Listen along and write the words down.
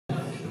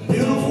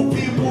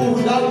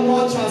Without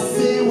much I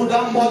say,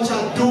 without much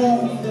I do,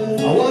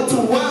 I want to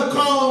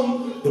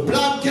welcome the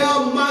Black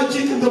Girl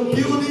Magic in the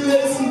building,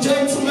 ladies and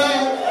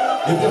gentlemen.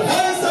 If your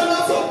hands are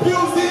not so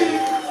beauty,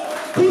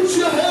 put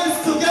your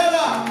hands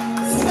together.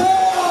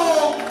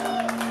 For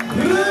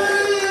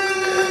Rinyu!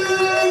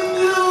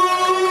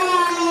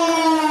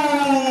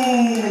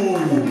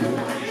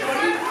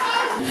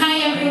 Hi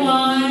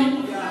everyone.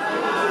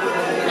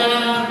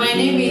 My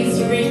name is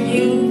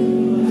Rinyu,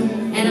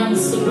 and I'm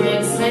super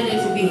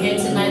excited to be here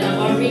tonight.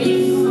 I'm a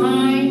really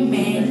fine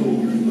man,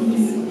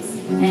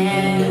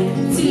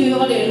 and to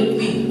all they look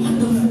me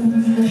wonderful.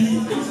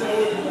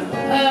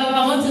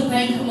 I want to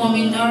thank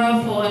Mommy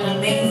Nora for an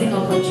amazing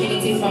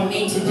opportunity for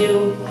me to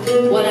do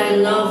what I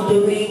love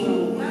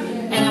doing,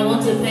 and I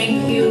want to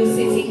thank you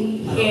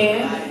sitting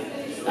here.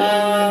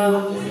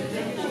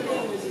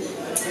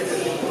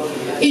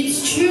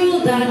 It's true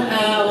that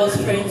I was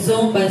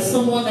friend-zoned by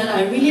someone that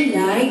I really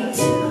liked.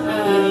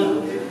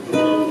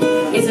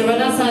 It's a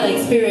rather sad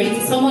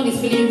experience. Someone is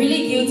feeling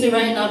really guilty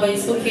right now, but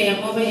it's okay,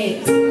 I'm over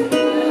it.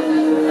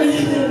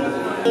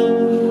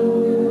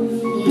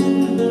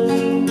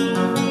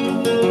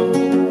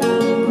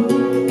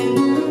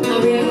 And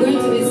we are going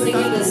to be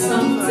singing the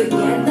song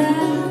together.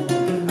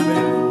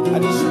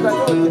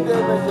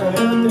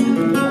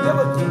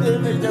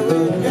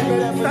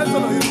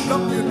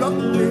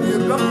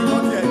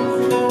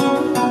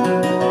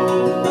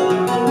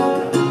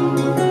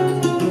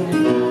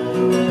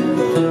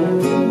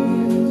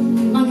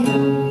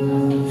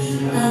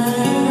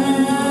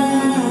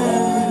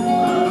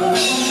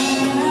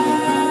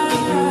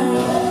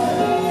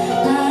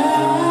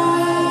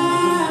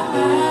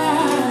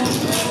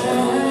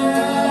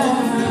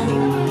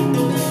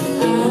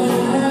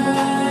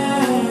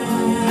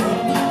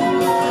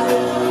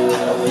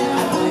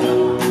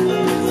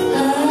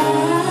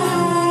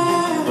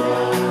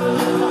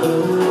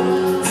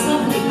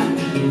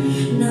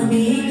 Nami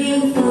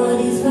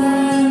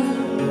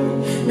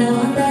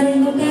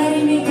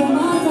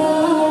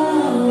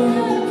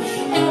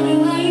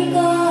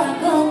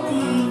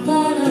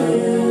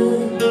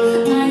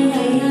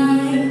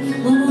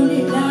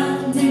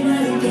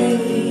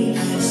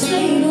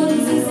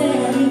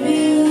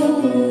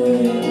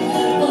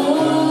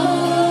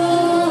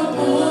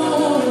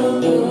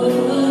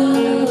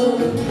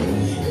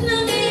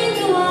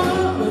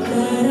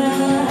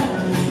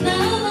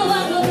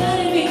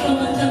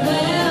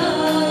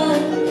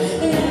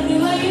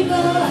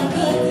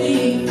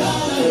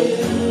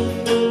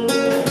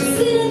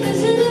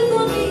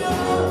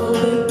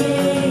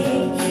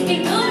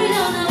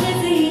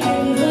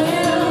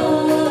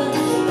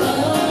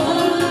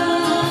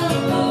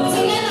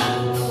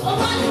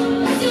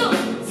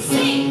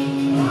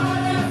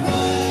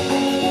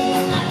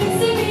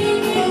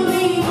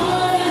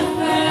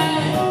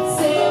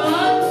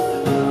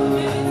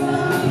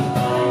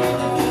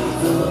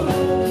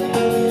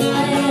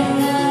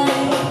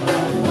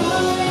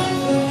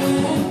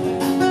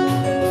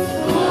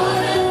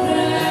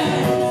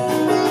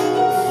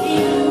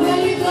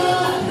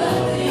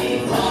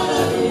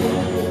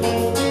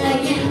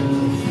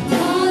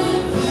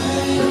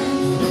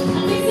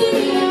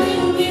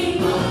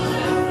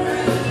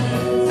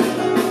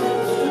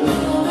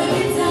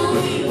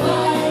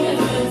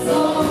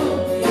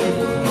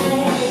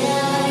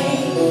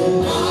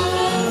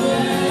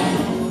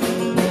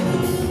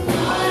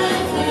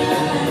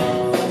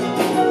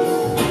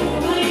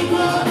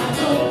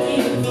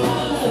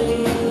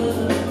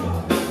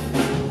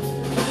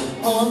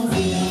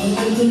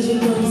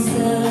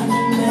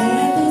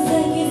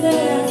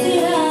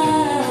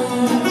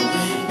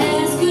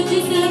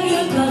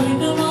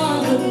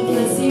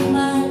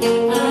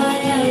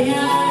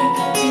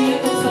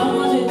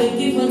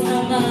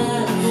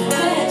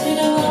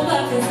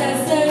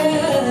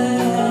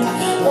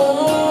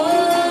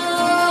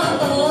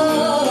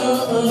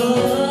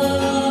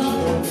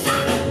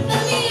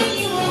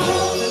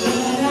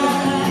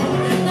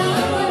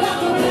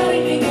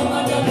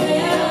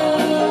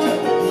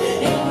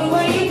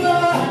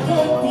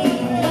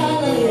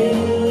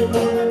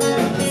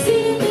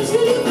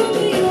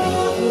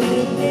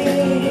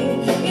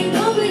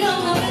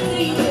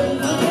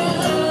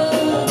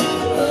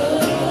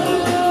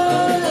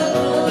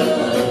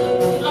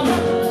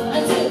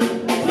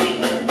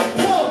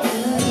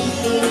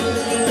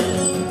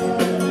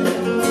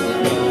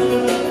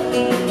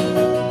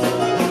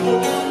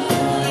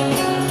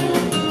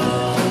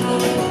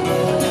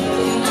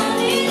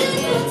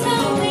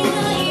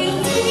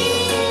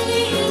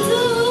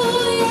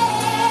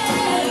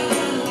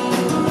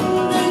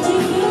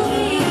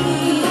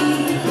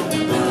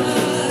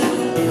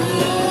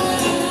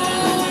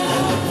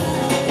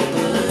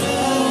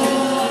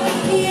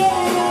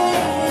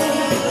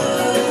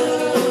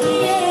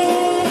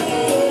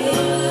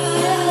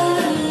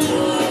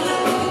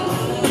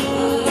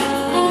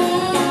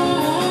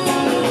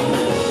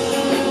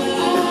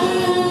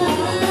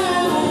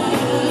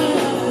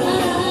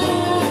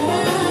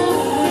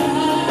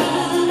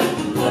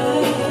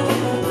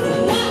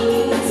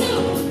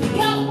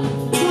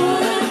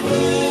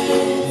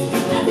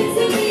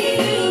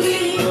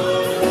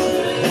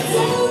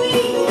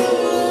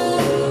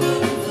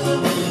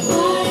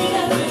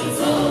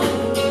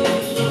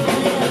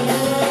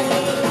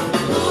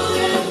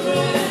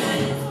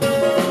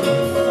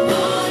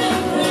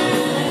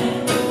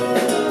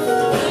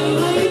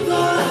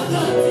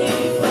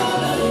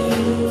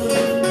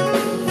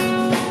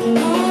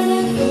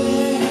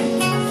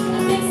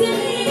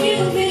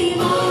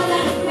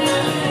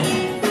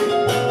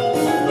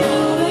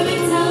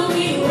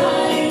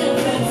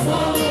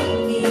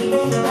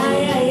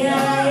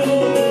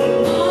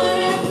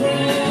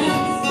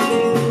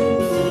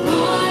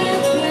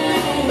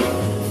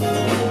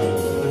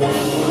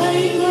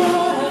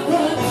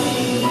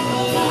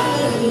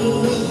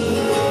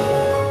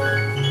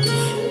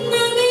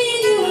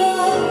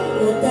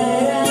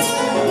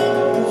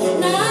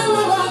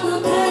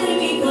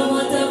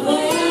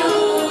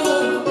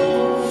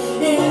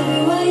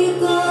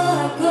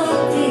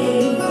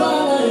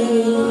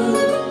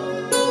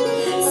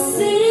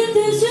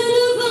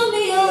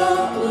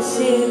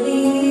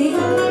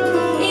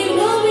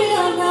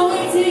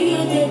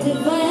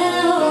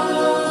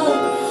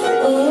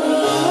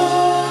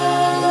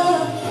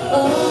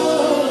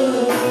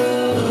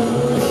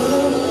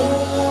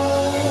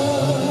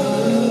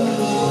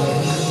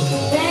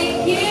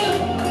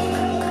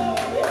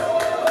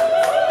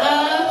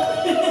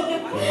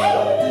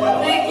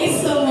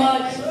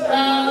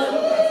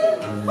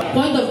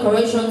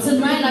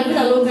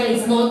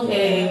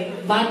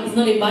bad. It's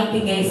not a bad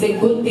thing. It's a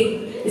good thing.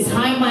 It's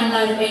high my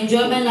life.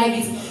 Enjoy my life.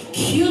 It's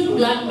cute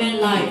black man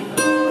life.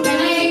 Can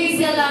I hear you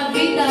say La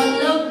Vida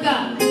Loca?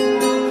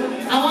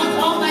 I want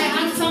all my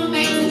handsome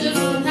men to just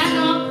stand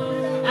up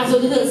and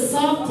to do the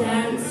soft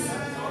dance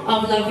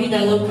of La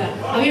Vida Loca.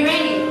 Are we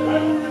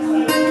ready?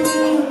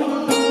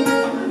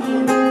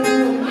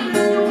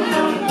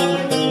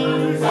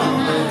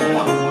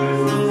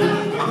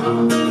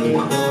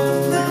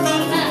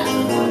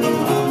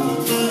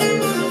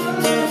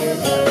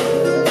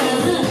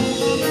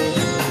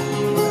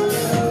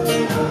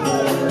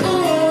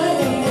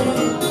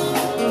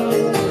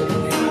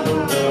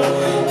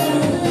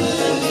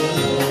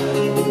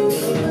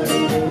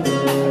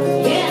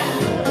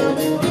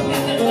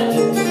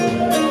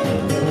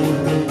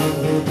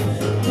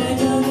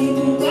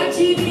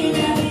 TV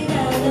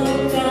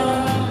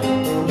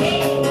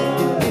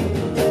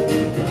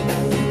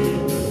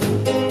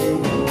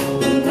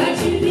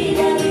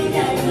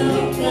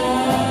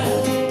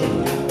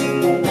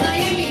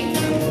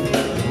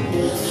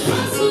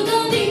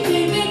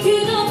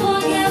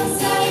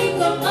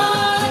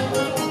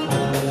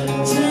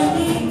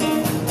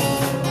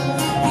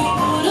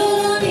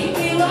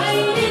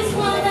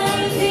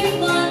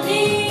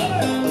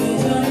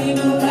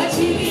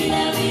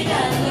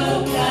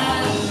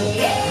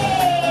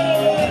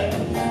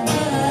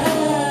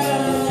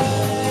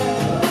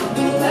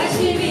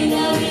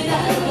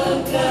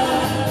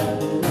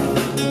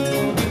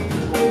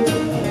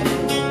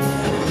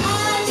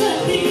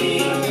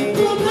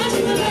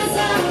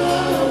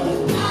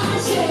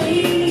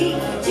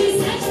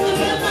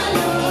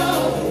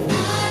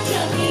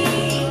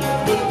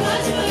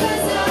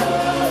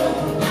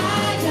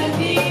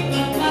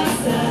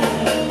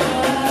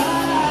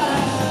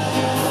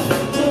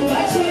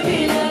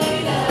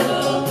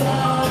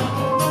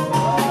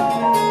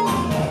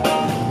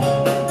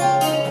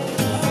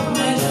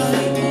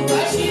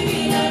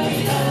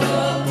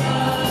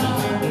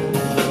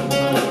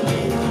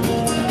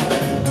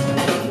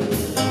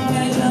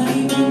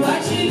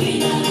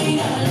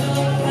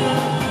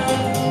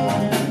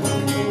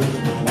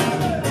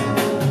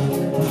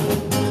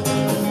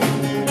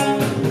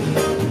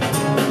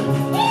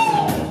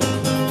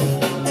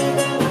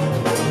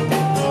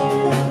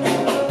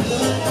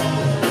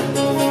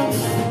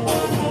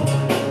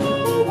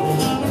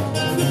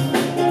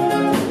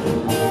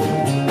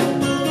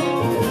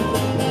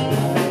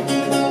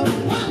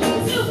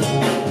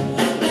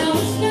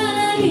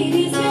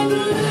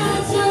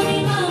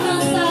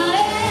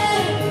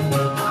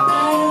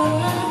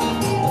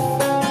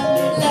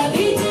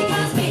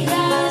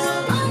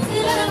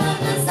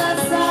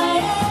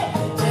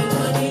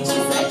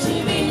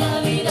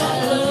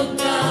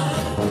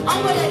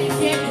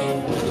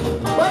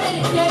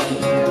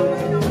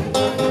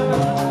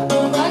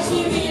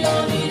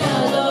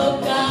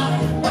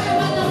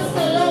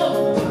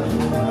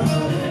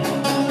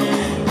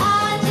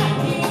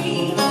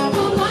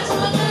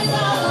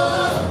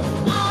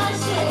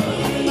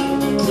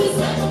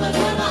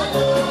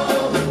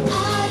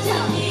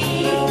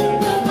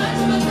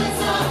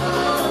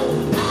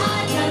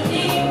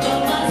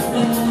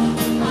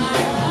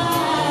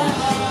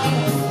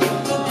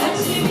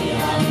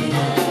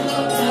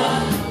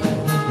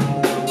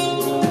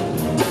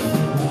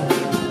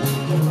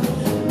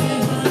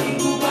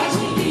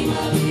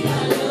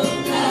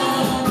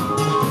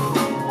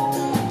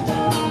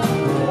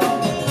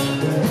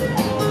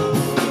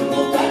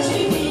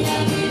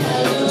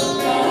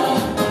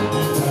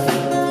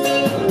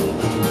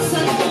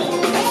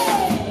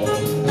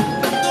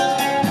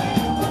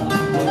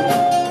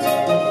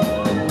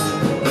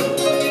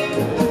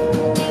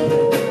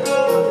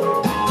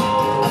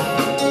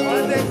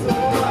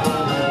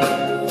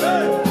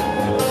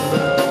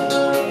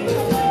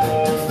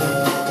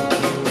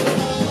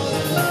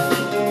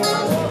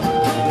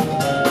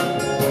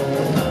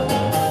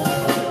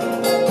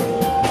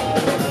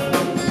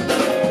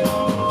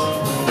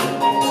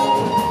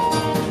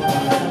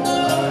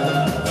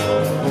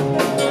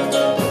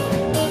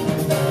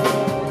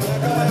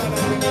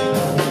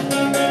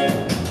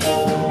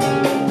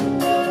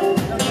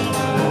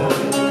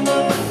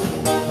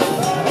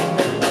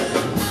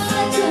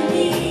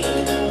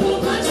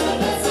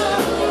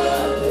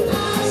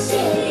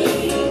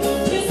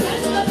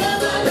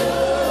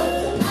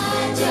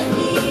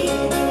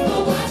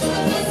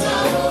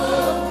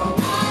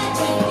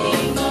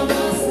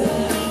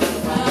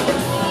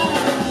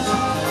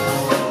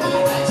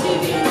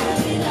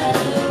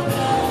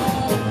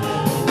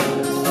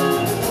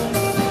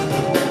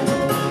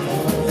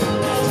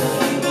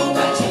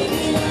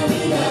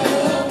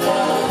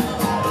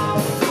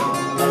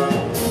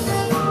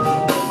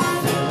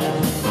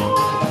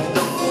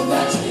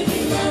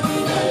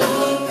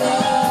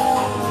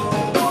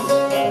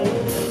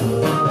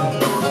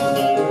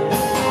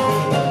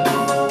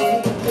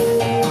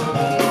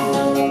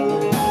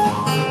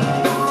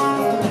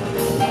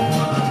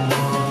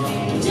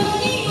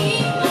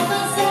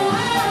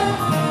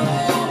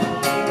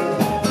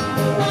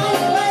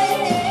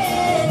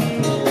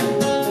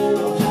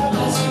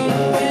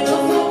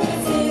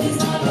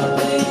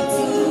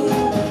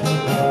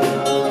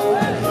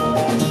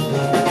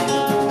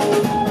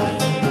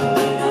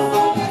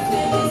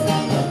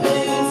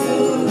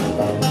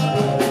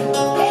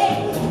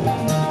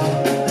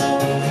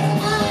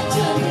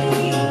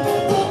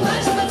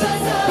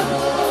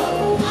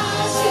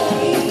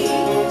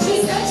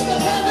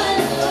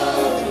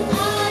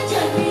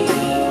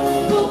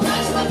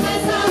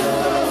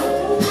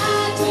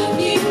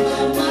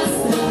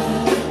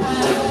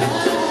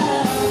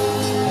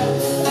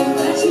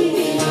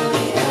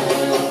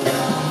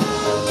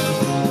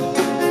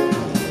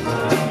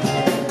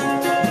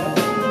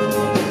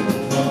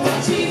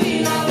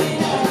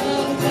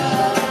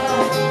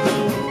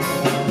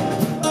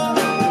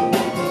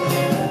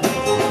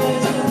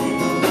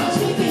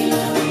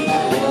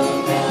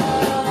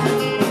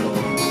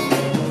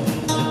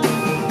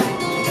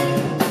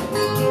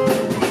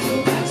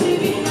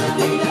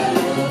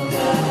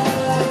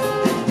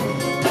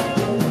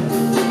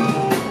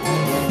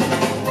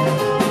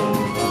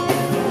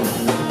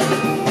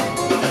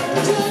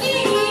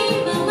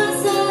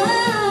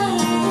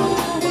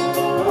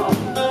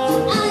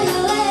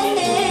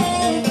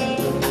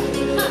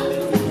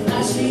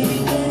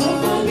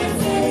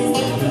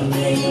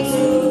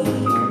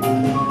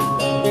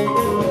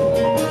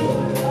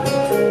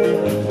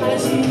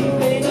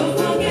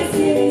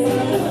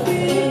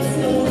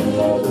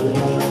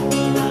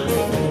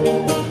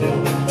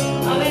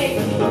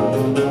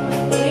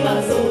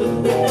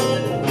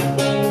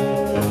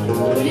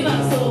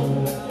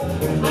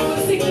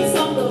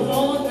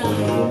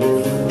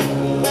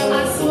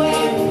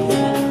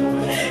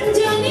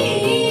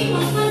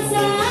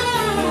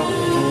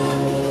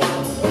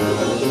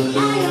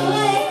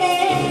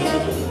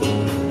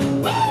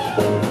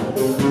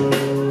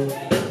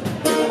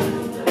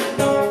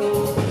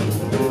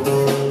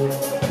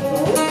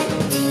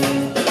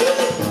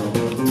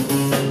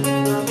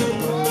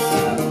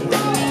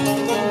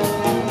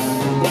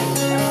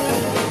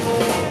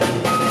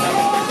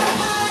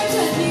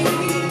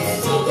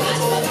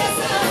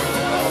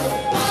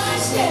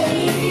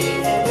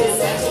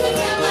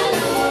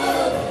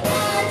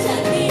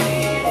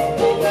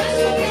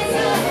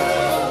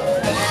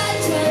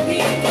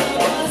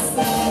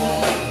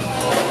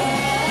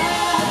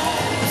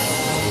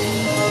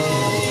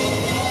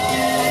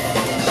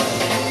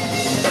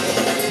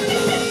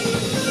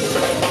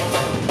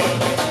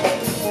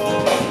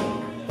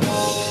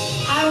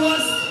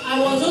I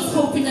was just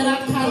hoping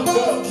that car would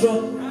just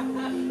drop.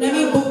 Let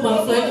me book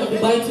my flight on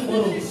Dubai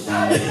tomorrow.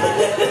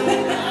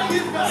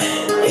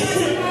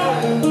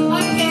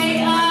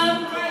 Okay,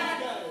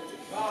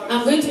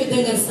 I'm going to be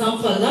doing a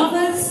song for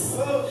lovers.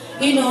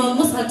 You know,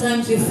 most of the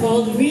times we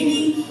fall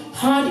really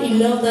hard in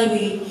love that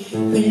we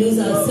lose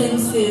our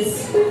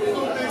senses.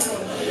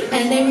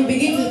 And then we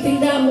begin to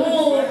think that,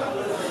 oh,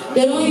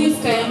 they don't use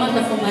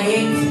Kayamata for my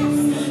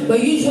end.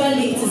 But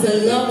usually it is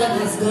the love that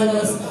has got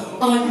us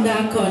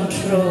under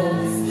control.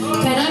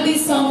 Can I be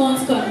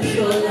someone's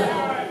controller?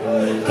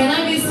 Can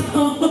I be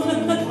someone?